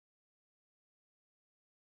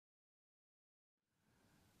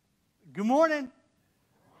Good morning.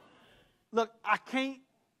 Look, I can't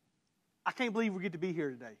believe we get to be here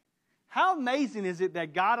today. How amazing is it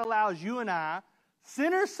that God allows you and I,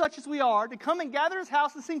 sinners such as we are, to come and gather His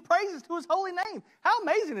house and sing praises to His holy name? How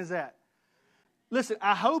amazing is that? Listen,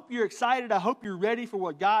 I hope you're excited. I hope you're ready for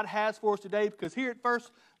what God has for us today, because here at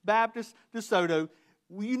First Baptist de Soto,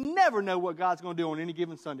 you never know what God's going to do on any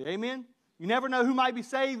given Sunday. Amen? You never know who might be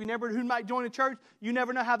saved. You never know who might join the church. You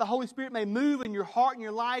never know how the Holy Spirit may move in your heart and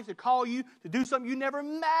your life to call you to do something you never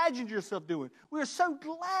imagined yourself doing. We are so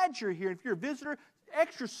glad you're here. If you're a visitor,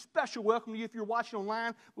 extra special welcome to you. If you're watching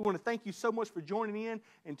online, we want to thank you so much for joining in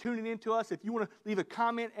and tuning in to us. If you want to leave a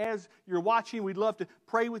comment as you're watching, we'd love to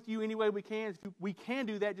pray with you any way we can. If we can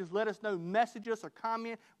do that, just let us know. Message us or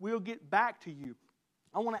comment. We'll get back to you.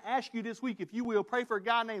 I want to ask you this week, if you will, pray for a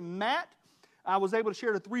guy named Matt. I was able to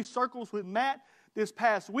share the 3 circles with Matt this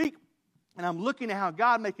past week, and I'm looking at how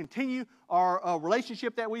God may continue our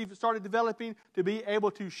relationship that we've started developing to be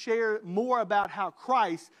able to share more about how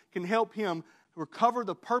Christ can help him recover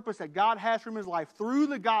the purpose that God has from his life through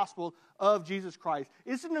the gospel of Jesus Christ.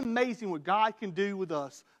 Isn't it amazing what God can do with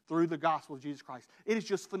us through the gospel of Jesus Christ? It is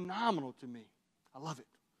just phenomenal to me. I love it.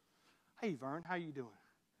 Hey, Vern, how you doing?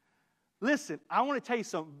 Listen, I want to tell you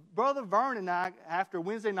something. Brother Vern and I, after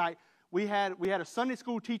Wednesday night, we had a Sunday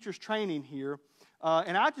school teachers training here,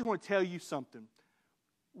 and I just want to tell you something.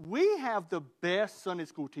 We have the best Sunday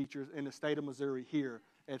school teachers in the state of Missouri here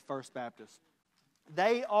at First Baptist.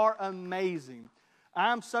 They are amazing.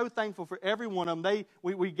 I'm so thankful for every one of them.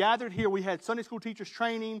 We gathered here. We had Sunday school teachers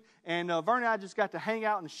training, and Vern and I just got to hang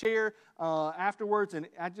out and share afterwards, and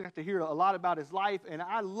I just got to hear a lot about his life, and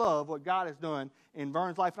I love what God has done in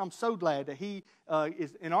Vern's life, and I'm so glad that he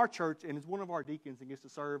is in our church and is one of our deacons and gets to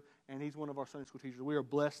serve, and he's one of our Sunday school teachers. We are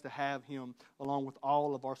blessed to have him along with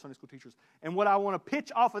all of our Sunday school teachers. And what I want to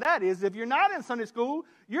pitch off of that is, if you're not in Sunday school,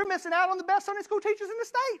 you're missing out on the best Sunday school teachers in the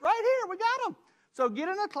state. Right here, we got them. So get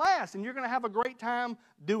in a class, and you're going to have a great time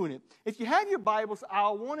doing it. If you have your Bibles, I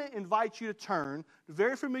want to invite you to turn to a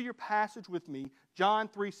very familiar passage with me, John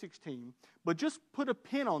 3:16. But just put a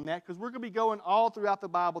pin on that, because we're going to be going all throughout the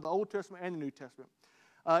Bible, the Old Testament and the New Testament.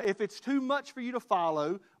 If it's too much for you to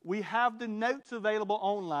follow, we have the notes available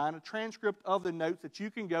online, a transcript of the notes that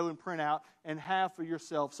you can go and print out and have for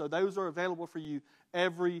yourself. So those are available for you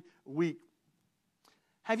every week.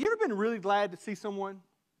 Have you ever been really glad to see someone?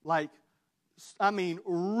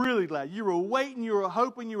 Really glad. You were waiting, you were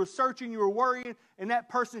hoping, you were searching, you were worrying, and that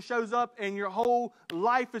person shows up and your whole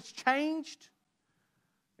life has changed.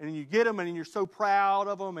 And you get them and you're so proud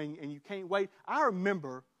of them and you can't wait. I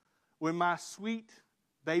remember when my sweet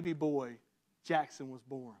baby boy, Jackson, was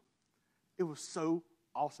born. It was so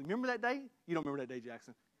awesome. Remember that day? You don't remember that day,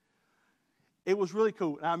 Jackson. It was really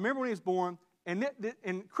cool. And I remember when he was born, and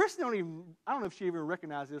Kristen I don't know if she even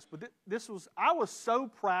recognized this, but I was so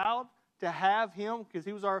proud to have him, because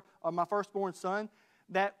he was my firstborn son,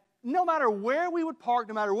 that no matter where we would park,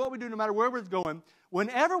 no matter what we do, no matter where we was going,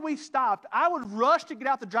 whenever we stopped, I would rush to get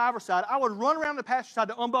out the driver's side. I would run around the passenger side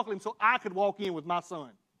to unbuckle him so I could walk in with my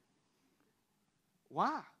son.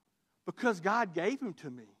 Why? Because God gave him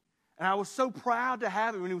to me. And I was so proud to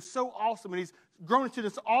have him, and he was so awesome, and he's grown into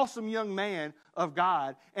this awesome young man of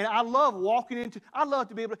God. And I love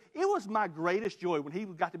to be able to, it was my greatest joy when he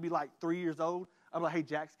got to be like 3 years old. I'm like, hey,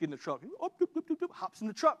 Jax, get in the truck. He hops in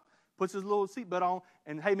the truck, puts his little seatbelt on,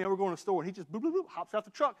 and hey, man, we're going to the store. And he just hops out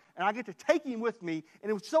the truck. And I get to take him with me. And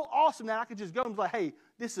it was so awesome that I could just go and be like, hey,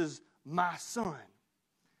 this is my son.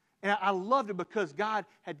 And I loved it because God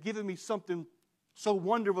had given me something so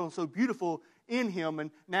wonderful and so beautiful in him.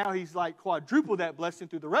 And now he's like quadrupled that blessing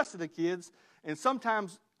through the rest of the kids. And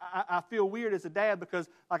sometimes I feel weird as a dad, because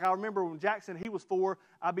like I remember when Jackson, he was 4,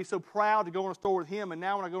 I'd be so proud to go in a store with him, and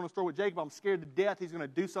now when I go in a store with Jacob, I'm scared to death he's going to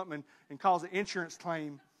do something and cause an insurance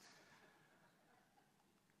claim.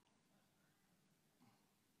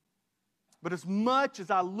 But as much as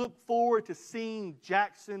I look forward to seeing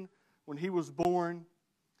Jackson when he was born,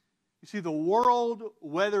 you see, the world,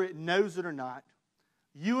 whether it knows it or not,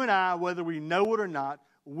 you and I, whether we know it or not,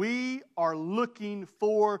 we are looking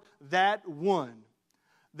for that one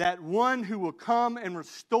who will come and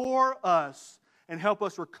restore us and help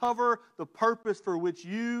us recover the purpose for which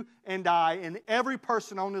you and I and every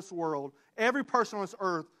person on this world, every person on this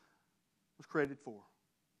earth was created for.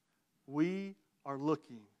 We are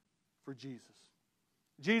looking for Jesus.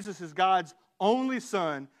 Jesus is God's only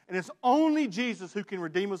Son, and it's only Jesus who can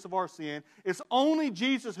redeem us of our sin. It's only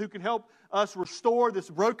Jesus who can help us restore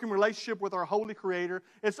this broken relationship with our holy Creator.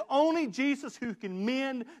 It's only Jesus who can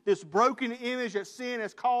mend this broken image that sin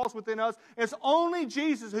has caused within us. It's only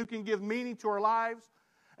Jesus who can give meaning to our lives.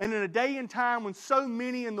 And in a day and time when so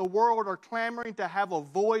many in the world are clamoring to have a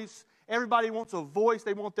voice, everybody wants a voice,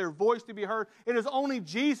 they want their voice to be heard, it is only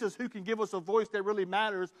Jesus who can give us a voice that really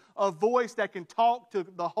matters, a voice that can talk to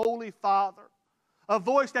the Holy Father, a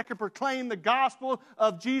voice that can proclaim the gospel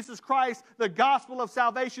of Jesus Christ, the gospel of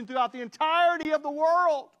salvation throughout the entirety of the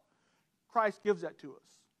world. Christ gives that to us.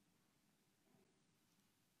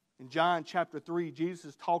 In John chapter 3, Jesus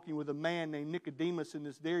is talking with a man named Nicodemus in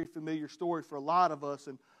this very familiar story for a lot of us.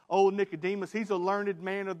 And old Nicodemus, he's a learned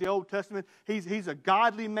man of the Old Testament. He's a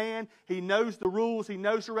godly man. He knows the rules. He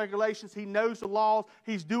knows the regulations. He knows the laws.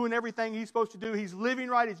 He's doing everything he's supposed to do. He's living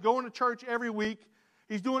right. He's going to church every week.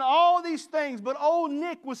 He's doing all these things, but old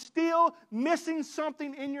Nick was still missing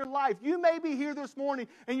something in your life. You may be here this morning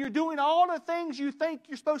and you're doing all the things you think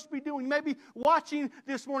you're supposed to be doing. You may be watching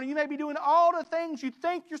this morning. You may be doing all the things you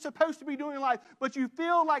think you're supposed to be doing in life, but you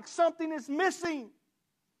feel like something is missing.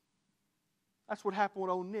 That's what happened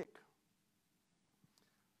with old Nick.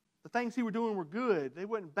 The things he was doing were good. They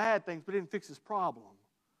weren't bad things, but they didn't fix his problem.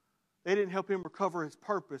 They didn't help him recover his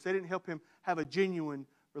purpose. They didn't help him have a genuine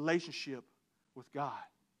relationship with God.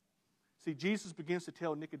 See, Jesus begins to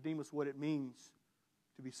tell Nicodemus what it means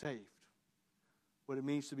to be saved, what it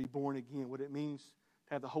means to be born again, what it means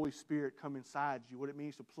to have the Holy Spirit come inside you, what it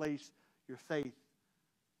means to place your faith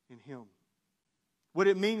in Him, what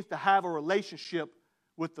it means to have a relationship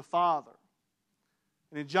with the Father.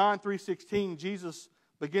 And in John 3:16, Jesus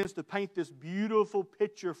begins to paint this beautiful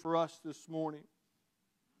picture for us this morning.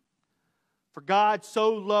 For God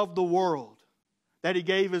so loved the world that He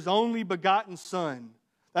gave His only begotten Son,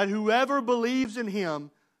 that whoever believes in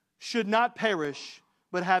Him should not perish,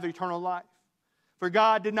 but have eternal life. For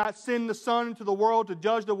God did not send the Son into the world to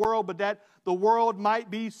judge the world, but that the world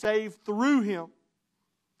might be saved through Him.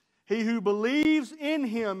 He who believes in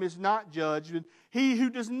Him is not judged, and he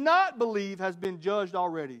who does not believe has been judged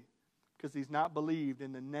already, because he's not believed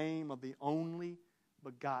in the name of the only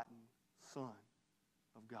begotten Son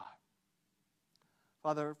of God.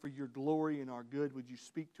 Father, for your glory and our good, would you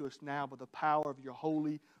speak to us now by the power of your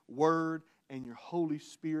holy word and your Holy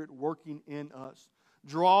Spirit working in us.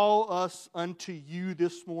 Draw us unto you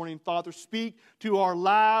this morning, Father. Speak to our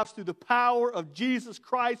lives through the power of Jesus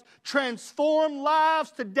Christ. Transform lives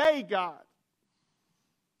today, God.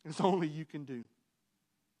 It's only you can do.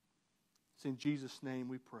 It's in Jesus' name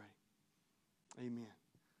we pray. Amen.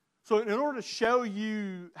 So in order to show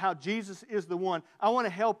you how Jesus is the one, I want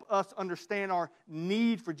to help us understand our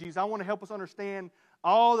need for Jesus. I want to help us understand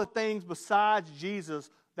all the things besides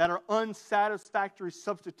Jesus that are unsatisfactory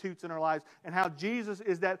substitutes in our lives, and how Jesus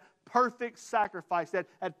is that perfect sacrifice, that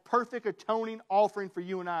perfect atoning offering for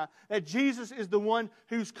you and I. That Jesus is the one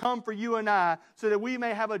who's come for you and I so that we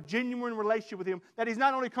may have a genuine relationship with Him. That He's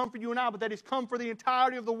not only come for you and I, but that He's come for the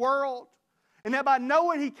entirety of the world. And that by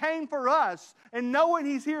knowing He came for us and knowing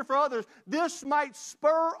He's here for others, this might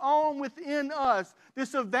spur on within us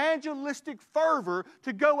this evangelistic fervor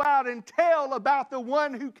to go out and tell about the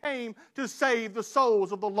one who came to save the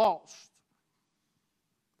souls of the lost.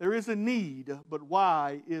 There is a need, but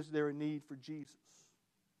why is there a need for Jesus?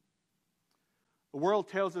 The world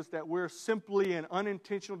tells us that we're simply an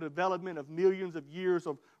unintentional development of millions of years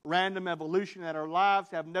of random evolution, that our lives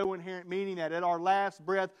have no inherent meaning, that at our last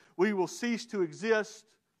breath we will cease to exist.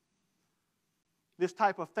 This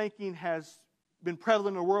type of thinking has been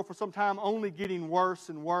prevalent in the world for some time, only getting worse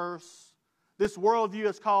and worse. This worldview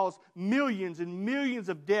has caused millions and millions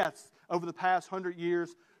of deaths over the past 100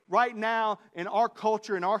 years. Right now, in our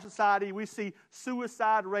culture, in our society, we see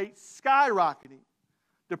suicide rates skyrocketing.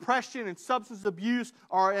 Depression and substance abuse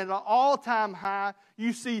are at an all-time high.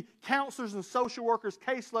 You see counselors and social workers'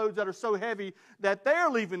 caseloads that are so heavy that they're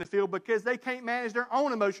leaving the field because they can't manage their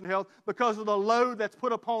own emotional health because of the load that's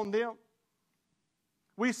put upon them.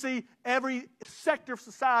 We see every sector of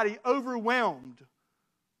society overwhelmed.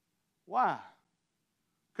 Why?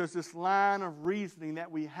 Because this line of reasoning that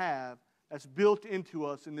we have that's built into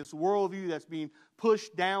us, and this worldview that's being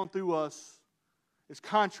pushed down through us, is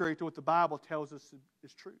contrary to what the Bible tells us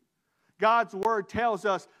is true. God's Word tells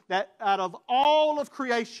us that out of all of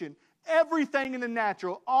creation, everything in the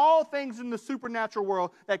natural, all things in the supernatural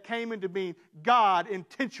world that came into being, God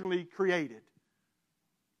intentionally created.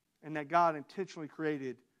 And that God intentionally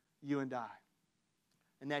created you and I.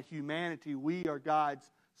 And that humanity, we are God's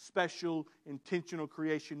special, intentional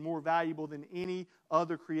creation, more valuable than any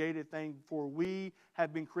other created thing. For we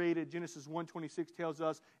have been created, Genesis 1:26 tells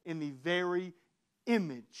us, in the very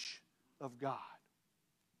image of God.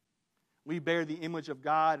 We bear the image of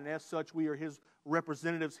God, and as such we are His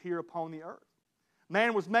representatives here upon the earth.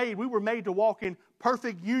 Man was made, we were made to walk in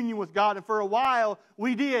perfect union with God. And for a while,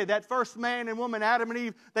 we did. That first man and woman, Adam and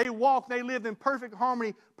Eve, they walked, they lived in perfect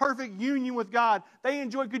harmony, perfect union with God. They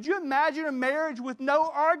enjoyed. Could you imagine a marriage with no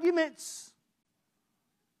arguments?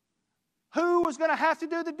 Who was going to have to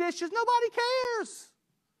do the dishes? Nobody cares.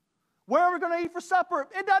 Where are we going to eat for supper?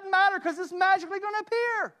 It doesn't matter because it's magically going to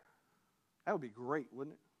appear. That would be great,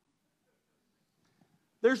 wouldn't it?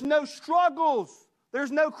 There's no struggles.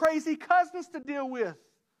 There's no crazy cousins to deal with.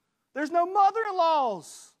 There's no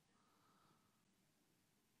mother-in-laws.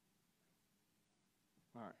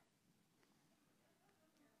 All right.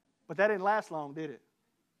 But that didn't last long, did it?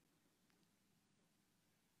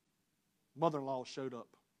 Mother-in-law showed up.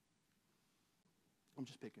 I'm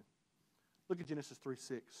just picking. Look at Genesis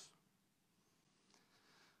 3:6.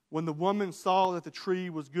 When the woman saw that the tree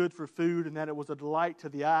was good for food and that it was a delight to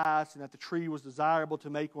the eyes and that the tree was desirable to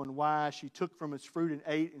make one wise, she took from its fruit and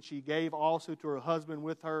ate, and she gave also to her husband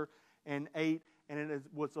with her and ate. And it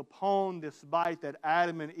was upon this bite that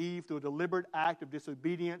Adam and Eve, through a deliberate act of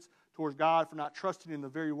disobedience towards God for not trusting in the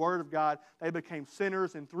very word of God, they became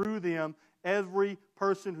sinners, and through them, every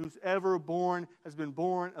person who's ever born has been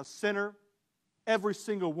born a sinner. Every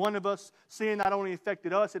single one of us. Sin not only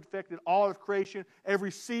affected us, it affected all of creation. Every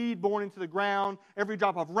seed born into the ground, every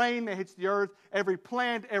drop of rain that hits the earth, every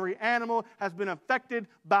plant, every animal has been affected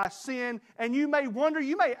by sin. And you may wonder,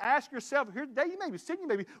 you may ask yourself, here today you may be sitting, you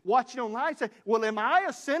may be watching online and say, well, am I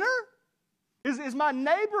a sinner? Is my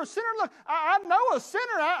neighbor a sinner? Look, I know a sinner.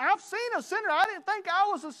 I've seen a sinner. I didn't think I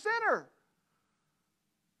was a sinner.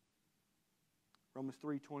 Romans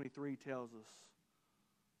 3:23 tells us,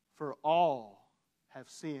 for all have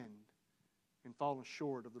sinned and fallen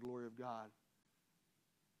short of the glory of God.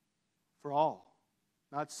 For all.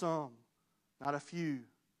 Not some, not a few,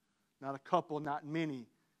 not a couple, not many,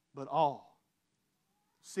 but all.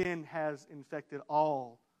 Sin has infected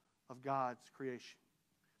all of God's creation.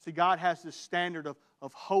 See, God has this standard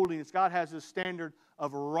of holiness. God has this standard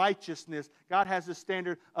of righteousness. God has this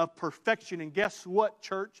standard of perfection. And guess what,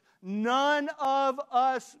 church? None of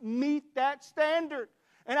us meet that standard.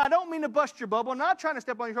 And I don't mean to bust your bubble. I'm not trying to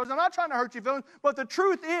step on your toes. I'm not trying to hurt your feelings. But the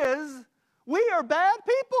truth is, we are bad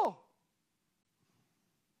people.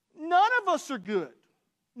 None of us are good.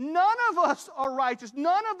 None of us are righteous.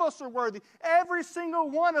 None of us are worthy. Every single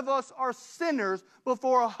one of us are sinners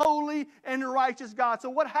before a holy and righteous God. So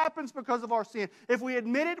what happens because of our sin? If we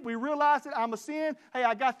admit it, we realize that I'm a sin. Hey,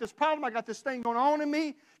 I got this problem. I got this thing going on in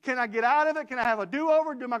me. Can I get out of it? Can I have a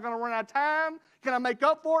do-over? Am I going to run out of time? Can I make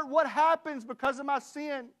up for it? What happens because of my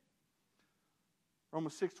sin?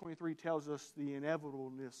 Romans 6:23 tells us the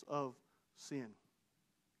inevitableness of sin.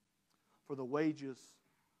 For the wages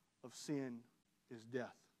of sin is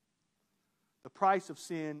death. The price of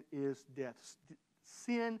sin is death.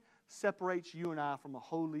 Sin separates you and I from a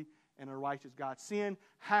holy and a righteous God. Sin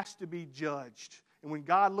has to be judged. And when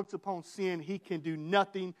God looks upon sin, He can do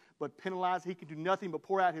nothing but penalize. He can do nothing but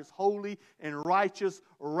pour out His holy and righteous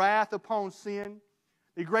wrath upon sin.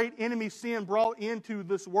 The great enemy sin brought into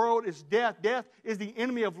this world is death. Death is the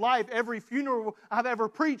enemy of life. Every funeral I've ever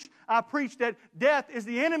preached, I preached that death is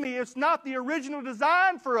the enemy. It's not the original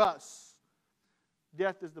design for us.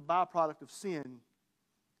 Death is the byproduct of sin.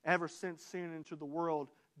 Ever since sin entered the world,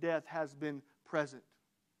 death has been present.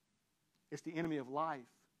 It's the enemy of life.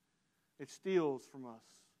 It steals from us.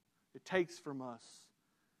 It takes from us.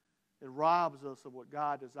 It robs us of what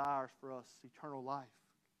God desires for us, eternal life.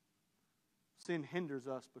 Sin hinders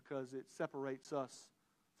us because it separates us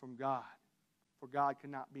from God. For God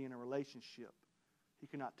cannot be in a relationship. He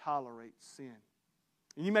cannot tolerate sin.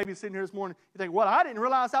 And you may be sitting here this morning, you think, well, I didn't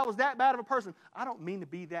realize I was that bad of a person. I don't mean to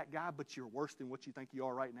be that guy, but you're worse than what you think you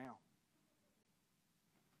are right now.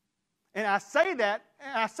 And I say that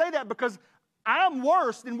because I'm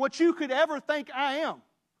worse than what you could ever think I am.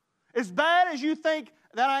 As bad as you think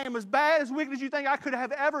that I am, as bad, as wicked as you think I could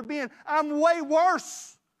have ever been, I'm way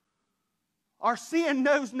worse. Our sin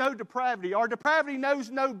knows no depravity. Our depravity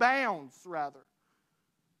knows no bounds, rather.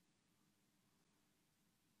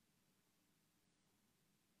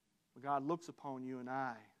 But God looks upon you and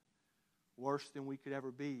I worse than we could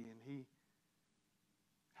ever be, and He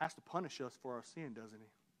has to punish us for our sin, doesn't He?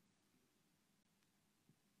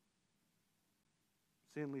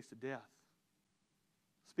 Sin leads to death.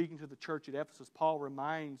 Speaking to the church at Ephesus, Paul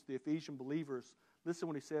reminds the Ephesian believers, listen to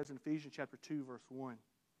what he says in Ephesians chapter 2, verse 1.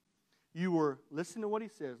 Listen to what he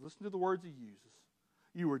says. Listen to the words he uses.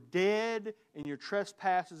 You were dead in your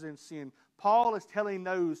trespasses and sin. Paul is telling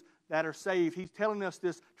those that are saved, he's telling us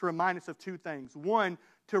this to remind us of two things. One,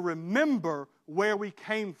 to remember where we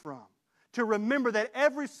came from. to remember that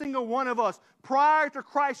every single one of us, prior to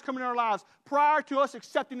Christ coming in our lives, prior to us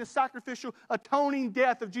accepting the sacrificial, atoning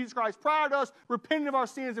death of Jesus Christ, prior to us repenting of our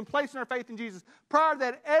sins and placing our faith in Jesus, prior to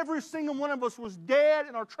that, every single one of us was dead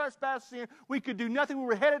in our trespass sin. We could do nothing. We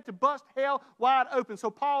were headed to bust hell wide open. So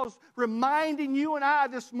Paul's reminding you and I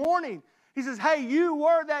this morning. He says, hey, you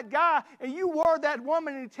were that guy and you were that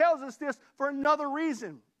woman. And he tells us this for another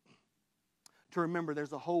reason. To remember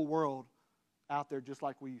there's a whole world out there just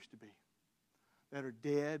like we used to be, that are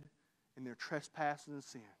dead in their trespasses and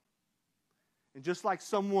sin. And just like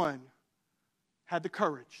someone had the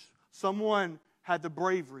courage, someone had the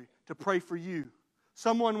bravery to pray for you,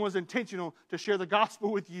 someone was intentional to share the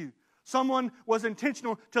gospel with you, someone was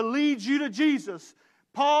intentional to lead you to Jesus,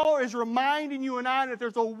 Paul is reminding you and I that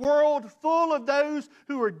there's a world full of those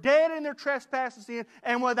who are dead in their trespasses and sin,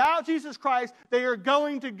 and without Jesus Christ, they are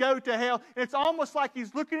going to go to hell. And it's almost like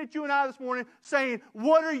he's looking at you and I this morning saying,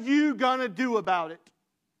 what are you going to do about it?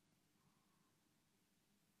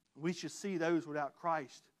 We should see those without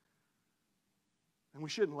Christ, and we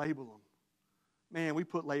shouldn't label them. Man, we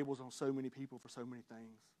put labels on so many people for so many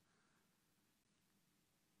things.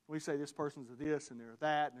 We say this person's a this and they're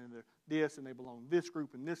that and they're this and they belong to this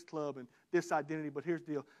group and this club and this identity. But here's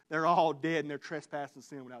the deal. They're all dead in their trespass and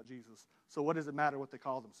sin without Jesus. So what does it matter what they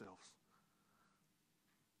call themselves?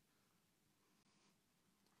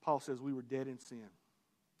 Paul says we were dead in sin,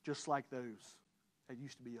 just like those that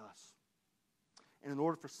used to be us. And in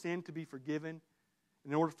order for sin to be forgiven,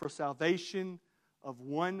 in order for salvation of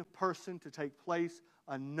one person to take place,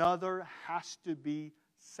 another has to be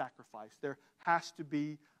sacrificed. There has to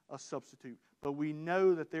be a substitute. But we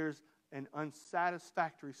know that there's an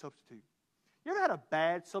unsatisfactory substitute. You ever had a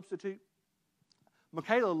bad substitute?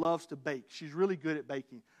 Michaela loves to bake. She's really good at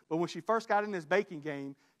baking. But when she first got in this baking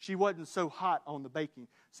game, she wasn't so hot on the baking.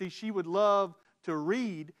 See, she would love to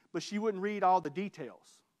read, but she wouldn't read all the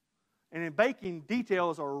details. And in baking,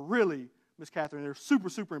 details are really, Miss Catherine, they're super,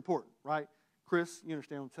 super important, right? Chris, you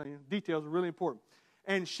understand what I'm telling you? Details are really important.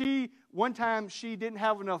 And one time she didn't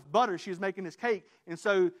have enough butter. She was making this cake. And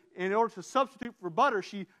so in order to substitute for butter,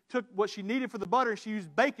 she took what she needed for the butter and she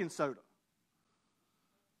used baking soda.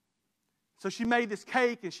 So she made this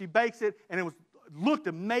cake and she bakes it and it looked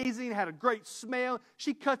amazing, had a great smell.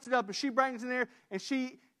 She cuts it up and she brings it in there and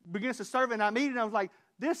she begins to serve it. And I'm eating and I was like,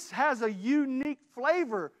 this has a unique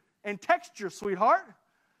flavor and texture, sweetheart.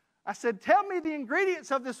 I said, tell me the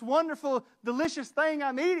ingredients of this wonderful, delicious thing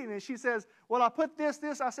I'm eating. And she says, well, I put this.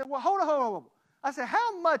 I said, well, hold on. I said,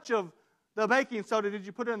 how much of the baking soda did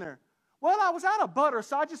you put in there? Well, I was out of butter,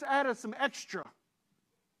 so I just added some extra.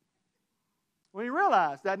 When you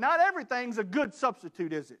realize that not everything's a good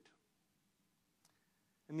substitute, is it?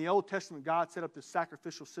 In the Old Testament, God set up this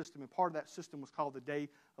sacrificial system, and part of that system was called the Day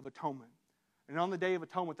of Atonement. And on the Day of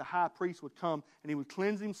Atonement, the high priest would come and he would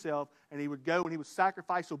cleanse himself and he would go and he would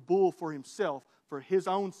sacrifice a bull for himself, for his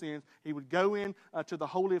own sins. He would go in to the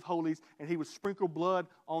Holy of Holies and he would sprinkle blood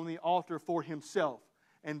on the altar for himself.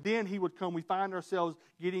 And then he would come. We find ourselves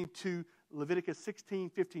getting to Leviticus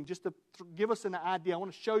 16:15. Just to give us an idea, I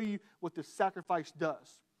want to show you what this sacrifice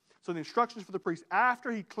does. So the instructions for the priest: after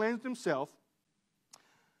he cleansed himself,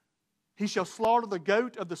 he shall slaughter the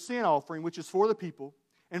goat of the sin offering, which is for the people,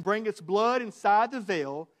 and bring its blood inside the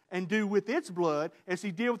veil, and do with its blood as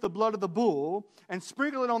he did with the blood of the bull, and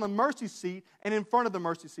sprinkle it on the mercy seat and in front of the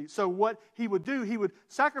mercy seat. So what he would do, he would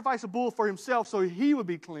sacrifice a bull for himself so he would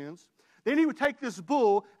be cleansed. Then he would take this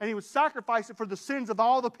bull and he would sacrifice it for the sins of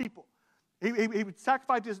all the people. He would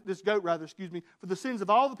sacrifice this goat, for the sins of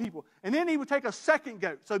all the people. And then he would take a second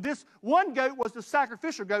goat. So this one goat was the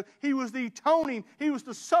sacrificial goat. He was the atoning, he was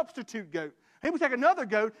the substitute goat. He would take another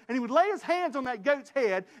goat and he would lay his hands on that goat's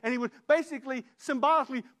head and he would basically,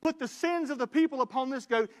 symbolically, put the sins of the people upon this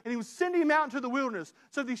goat and he would send him out into the wilderness.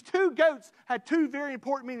 So these two goats had two very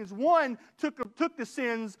important meanings. One took the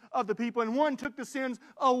sins of the people and one took the sins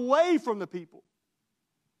away from the people.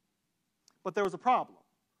 But there was a problem.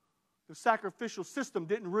 The sacrificial system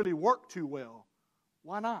didn't really work too well.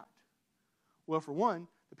 Why not? Well, for one,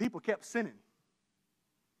 the people kept sinning.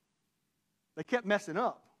 They kept messing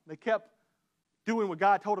up. They kept doing what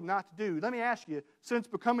God told them not to do. Let me ask you, since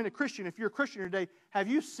becoming a Christian, if you're a Christian today, have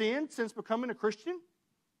you sinned since becoming a Christian?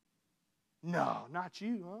 No, not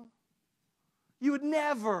you, huh? You would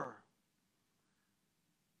never.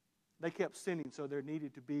 They kept sinning, so there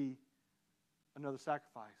needed to be another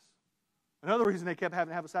sacrifice. Another reason they kept having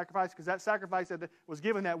to have a sacrifice, because that sacrifice that was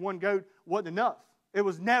given, that one goat, wasn't enough. It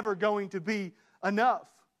was never going to be enough.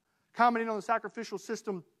 Commenting on the sacrificial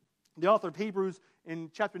system, the author of Hebrews in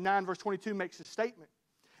chapter 9, verse 22 makes a statement.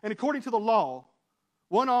 And according to the law,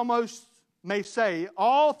 one almost may say,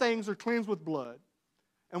 all things are cleansed with blood,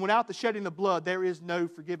 and without the shedding of blood, there is no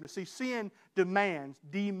forgiveness. See, sin demands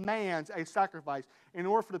a sacrifice. In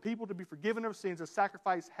order for the people to be forgiven of sins, a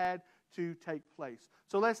sacrifice had to take place.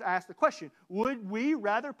 So let's ask the question, would we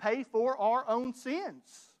rather pay for our own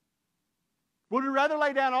sins? Would we rather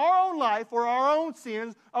lay down our own life for our own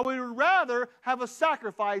sins, or would we rather have a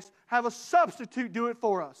sacrifice, have a substitute do it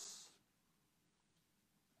for us?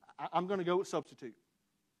 I'm going to go with substitute.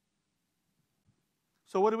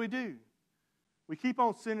 So what do? We keep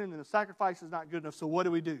on sinning and the sacrifice is not good enough, so what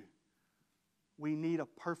do? We need a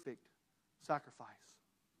perfect sacrifice.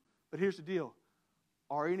 But here's the deal.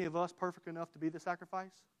 Are any of us perfect enough to be the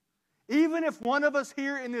sacrifice? Even if one of us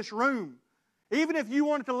here in this room, even if you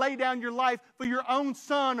wanted to lay down your life for your own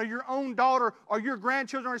son or your own daughter or your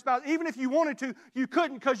grandchildren or your spouse, even if you wanted to, you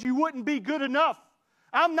couldn't because you wouldn't be good enough.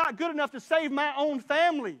 I'm not good enough to save my own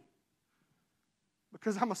family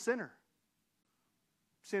because I'm a sinner.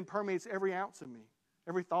 Sin permeates every ounce of me.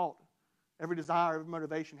 Every thought, every desire, every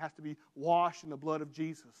motivation has to be washed in the blood of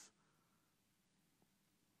Jesus.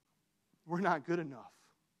 We're not good enough.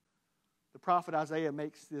 The prophet Isaiah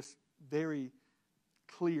makes this very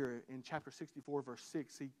clear in chapter 64, verse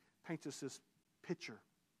 6. He paints us this picture.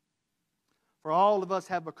 For all of us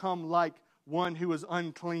have become like one who is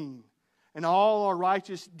unclean, and all our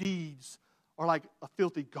righteous deeds are like a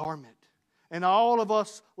filthy garment. And all of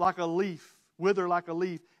us like a leaf, wither like a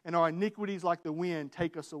leaf, and our iniquities like the wind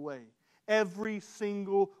take us away. Every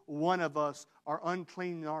single one of us are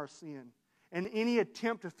unclean in our sin. And any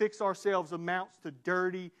attempt to fix ourselves amounts to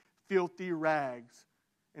dirty, filthy rags.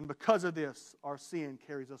 And because of this, our sin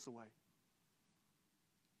carries us away.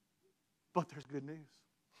 But there's good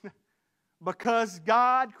news. Because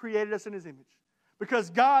God created us in His image. Because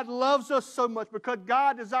God loves us so much. Because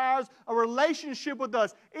God desires a relationship with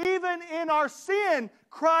us. Even in our sin,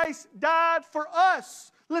 Christ died for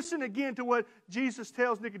us. Listen again to what Jesus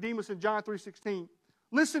tells Nicodemus in John 3:16.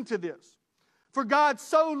 Listen to this. For God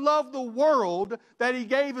so loved the world that He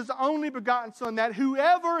gave His only begotten Son, that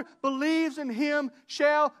whoever believes in Him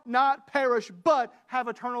shall not perish, but have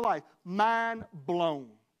eternal life. Mind blown.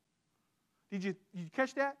 Did you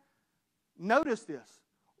catch that? Notice this.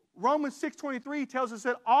 Romans 6:23 tells us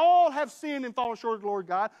that all have sinned and fallen short of the Lord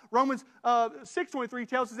God. Romans 6:23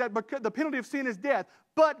 tells us that the penalty of sin is death.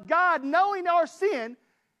 But God, knowing our sin,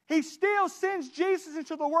 He still sends Jesus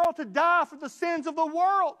into the world to die for the sins of the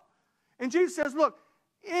world. And Jesus says, look,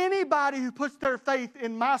 anybody who puts their faith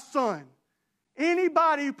in my Son,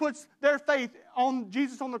 anybody who puts their faith on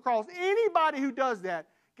Jesus on the cross, anybody who does that,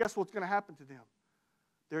 guess what's going to happen to them?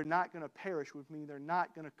 They're not going to perish with me. They're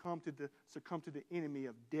not going to succumb to the enemy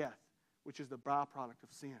of death, which is the byproduct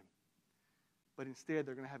of sin. But instead,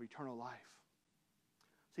 they're going to have eternal life.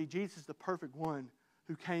 See, Jesus is the perfect one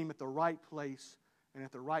who came at the right place and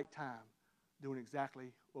at the right time, doing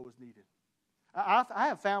exactly what was needed. I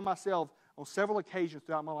have found myself on several occasions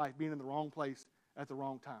throughout my life being in the wrong place at the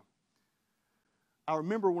wrong time. I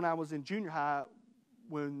remember when I was in junior high,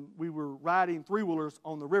 when we were riding three-wheelers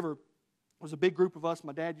on the river. It was a big group of us.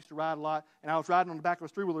 My dad used to ride a lot, and I was riding on the back of a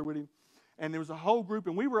three-wheeler with him. And there was a whole group,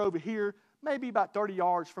 and we were over here, maybe about 30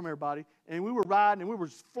 yards from everybody. And we were riding, and we were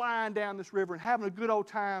just flying down this river and having a good old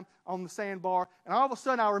time on the sandbar. And all of a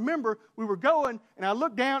sudden, I remember we were going, and I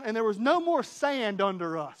looked down, and there was no more sand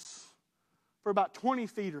under us for about 20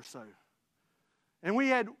 feet or so. And we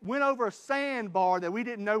had went over a sandbar that we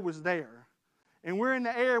didn't know was there. And we're in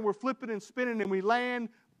the air, and we're flipping and spinning, and we land,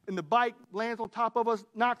 and the bike lands on top of us,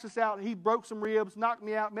 knocks us out, and he broke some ribs, knocked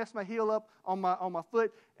me out, messed my heel up on my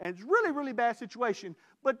foot, and it's a really, really bad situation.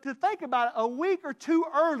 But to think about it, a week or two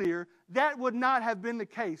earlier, that would not have been the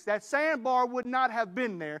case. That sandbar would not have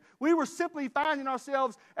been there. We were simply finding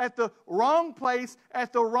ourselves at the wrong place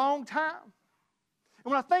at the wrong time.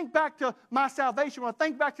 And when I think back to my salvation, when I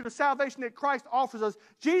think back to the salvation that Christ offers us,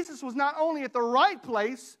 Jesus was not only at the right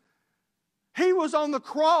place, He was on the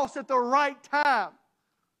cross at the right time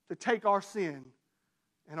to take our sin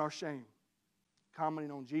and our shame.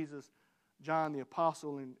 Commenting on Jesus, John the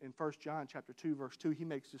Apostle in 1 John chapter 2, verse 2, he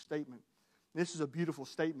makes this statement. This is a beautiful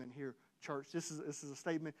statement here, church. This is a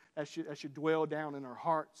statement that should dwell down in our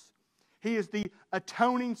hearts. He is the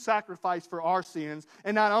atoning sacrifice for our sins,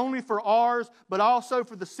 and not only for ours, but also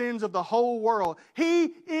for the sins of the whole world.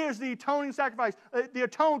 He is the atoning sacrifice, the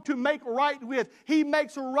atone to make right with. He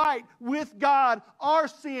makes right with God our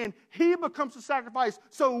sin. He becomes the sacrifice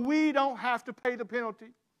so we don't have to pay the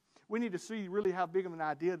penalty. We need to see really how big of an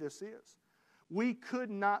idea this is. We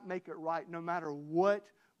could not make it right no matter what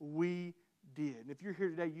we did. And if you're here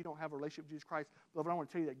today, you don't have a relationship with Jesus Christ, beloved, I want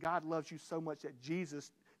to tell you that God loves you so much that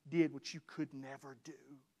Jesus did what you could never do.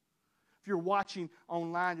 If you're watching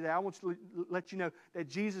online today, I want to let you know that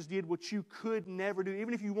Jesus did what you could never do.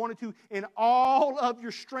 Even if you wanted to, in all of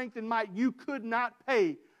your strength and might, you could not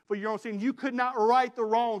pay for your own sin. You could not right the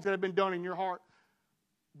wrongs that have been done in your heart.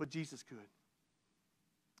 But Jesus could.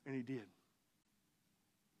 And He did.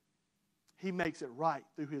 He makes it right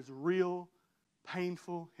through His real,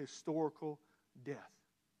 painful, historical death.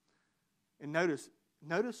 And notice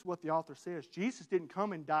what the author says. Jesus didn't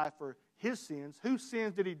come and die for His sins. Whose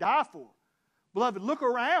sins did He die for? Beloved, look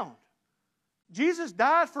around. Jesus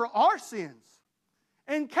died for our sins.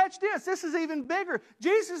 And catch this, this is even bigger.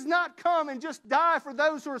 Jesus not come and just die for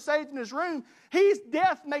those who are saved in His room. His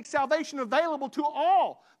death makes salvation available to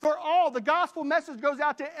all. For all, the gospel message goes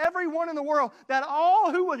out to everyone in the world, that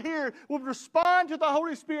all who would hear would respond to the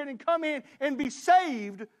Holy Spirit and come in and be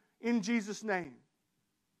saved in Jesus' name.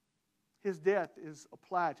 His death is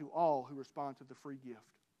applied to all who respond to the free gift.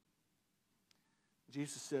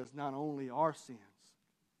 Jesus says, not only our sins,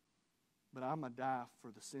 but I'm going to die for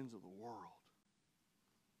the sins of the world.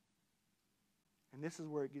 And this is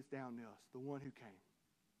where it gets down to us, the one who came.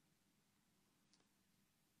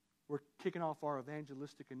 We're kicking off our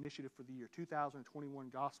evangelistic initiative for the year, 2021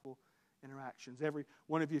 Gospel Interactions. Every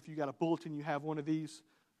one of you, if you got a bulletin, you have one of these.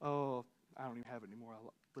 Oh, I don't even have it anymore. I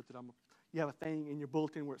flipped it. You have a thing in your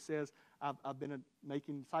bulletin where it says, I've been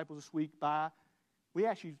making disciples this week by. We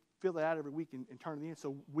actually fill that out every week and turn it in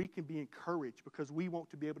so we can be encouraged, because we want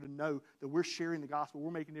to be able to know that we're sharing the gospel.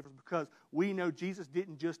 We're making a difference because we know Jesus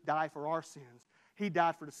didn't just die for our sins. He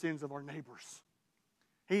died for the sins of our neighbors.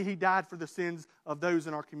 He died for the sins of those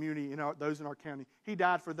in our community, those in our county. He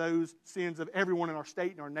died for those sins of everyone in our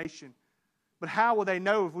state and our nation. But how will they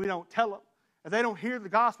know if we don't tell them? If they don't hear the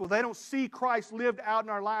gospel, if they don't see Christ lived out in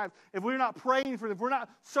our lives, if we're not praying for them, if we're not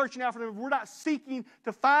searching out for them, if we're not seeking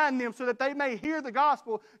to find them so that they may hear the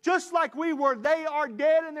gospel, just like we were, they are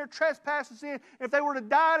dead in their trespasses and sin. If they were to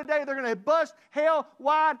die today, they're going to bust hell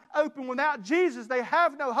wide open. Without Jesus, they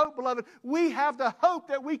have no hope, beloved. We have the hope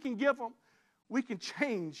that we can give them. We can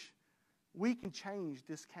change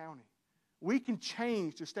this county. We can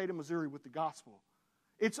change the state of Missouri with the gospel.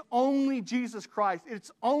 It's only Jesus Christ.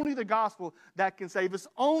 It's only the gospel that can save. It's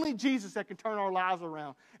only Jesus that can turn our lives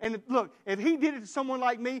around. And look, if He did it to someone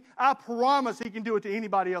like me, I promise He can do it to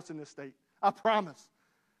anybody else in this state. I promise.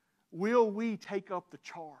 Will we take up the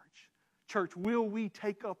charge? Church, will we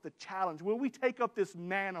take up the challenge? Will we take up this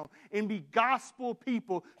mantle and be gospel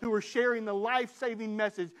people who are sharing the life-saving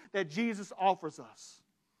message that Jesus offers us?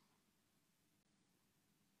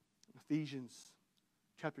 Ephesians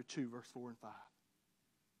chapter 2, verse 4 and 5.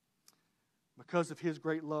 Because of His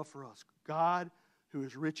great love for us, God, who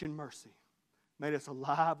is rich in mercy, made us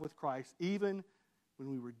alive with Christ even when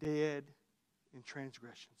we were dead in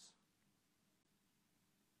transgressions.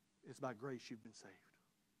 It's by grace you've been saved.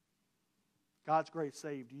 God's grace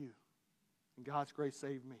saved you, and God's grace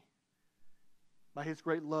saved me. By His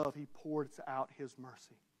great love, He poured out His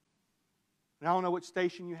mercy. And I don't know what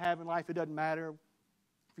station you have in life. It doesn't matter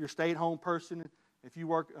if you're a stay-at-home person, if you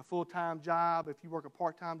work a full-time job, if you work a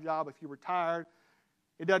part-time job, if you're retired.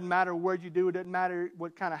 It doesn't matter where you do. It doesn't matter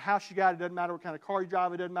what kind of house you got. It doesn't matter what kind of car you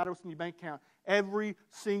drive. It doesn't matter what's in your bank account. Every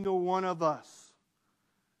single one of us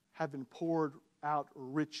have been poured out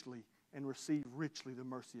richly and received richly the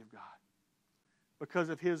mercy of God. Because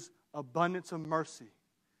of His abundance of mercy,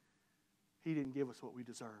 He didn't give us what we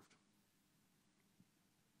deserved.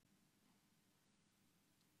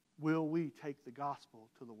 Will we take the gospel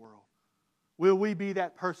to the world? Will we be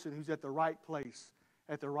that person who's at the right place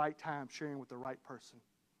at the right time, sharing with the right person?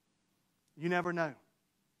 You never know.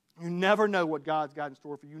 You never know what God's got in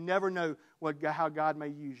store for you. You never know how God may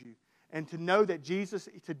use you. And to know that Jesus,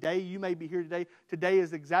 today, you may be here today. Today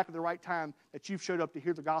is exactly the right time that you've showed up to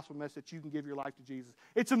hear the gospel message that you can give your life to Jesus.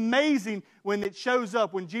 It's amazing when it shows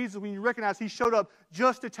up, when you recognize He showed up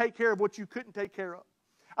just to take care of what you couldn't take care of.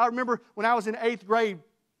 I remember when I was in 8th grade,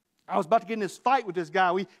 I was about to get in this fight with this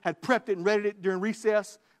guy. We had prepped it and read it during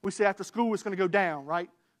recess. We said after school it's going to go down, right?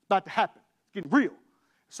 It's about to happen. It's getting real.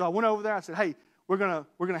 So I went over there. I said, hey, we're gonna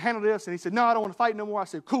handle this. And he said, no, I don't want to fight no more. I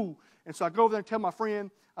said, cool. And so I go over there and tell my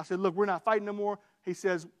friend, I said, look, we're not fighting no more. He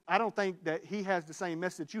says, I don't think that he has the same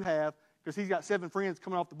message you have because he's got 7 friends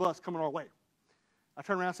coming off the bus coming our way. I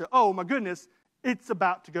turned around and said, oh, my goodness, it's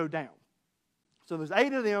about to go down. So there's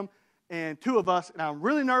 8 of them and 2 of us, and I'm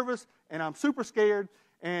really nervous, and I'm super scared.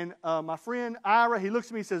 And my friend Ira, he looks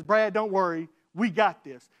at me and says, Brad, don't worry. We got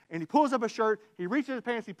this. And he pulls up a shirt. He reaches in his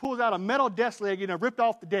pants. He pulls out a metal desk leg, ripped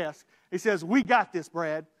off the desk. He says, we got this,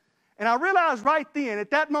 Brad. And I realized right then,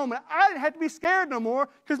 at that moment, I didn't have to be scared no more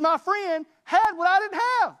because my friend had what I didn't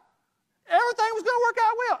have. Everything was going to work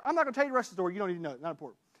out well. I'm not going to tell you the rest of the story. You don't need to know it. Not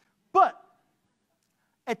important. But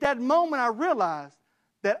at that moment, I realized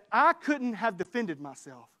that I couldn't have defended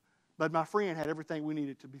myself, but my friend had everything we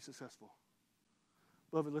needed to be successful.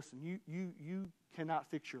 Beloved, listen, you cannot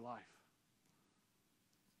fix your life.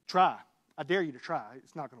 Try. I dare you to try.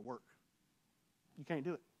 It's not going to work. You can't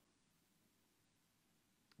do it.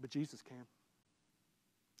 But Jesus can.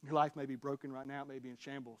 Your life may be broken right now. It may be in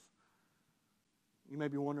shambles. You may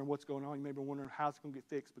be wondering what's going on. You may be wondering how it's going to get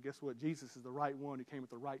fixed. But guess what? Jesus is the right one who came at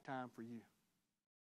the right time for you.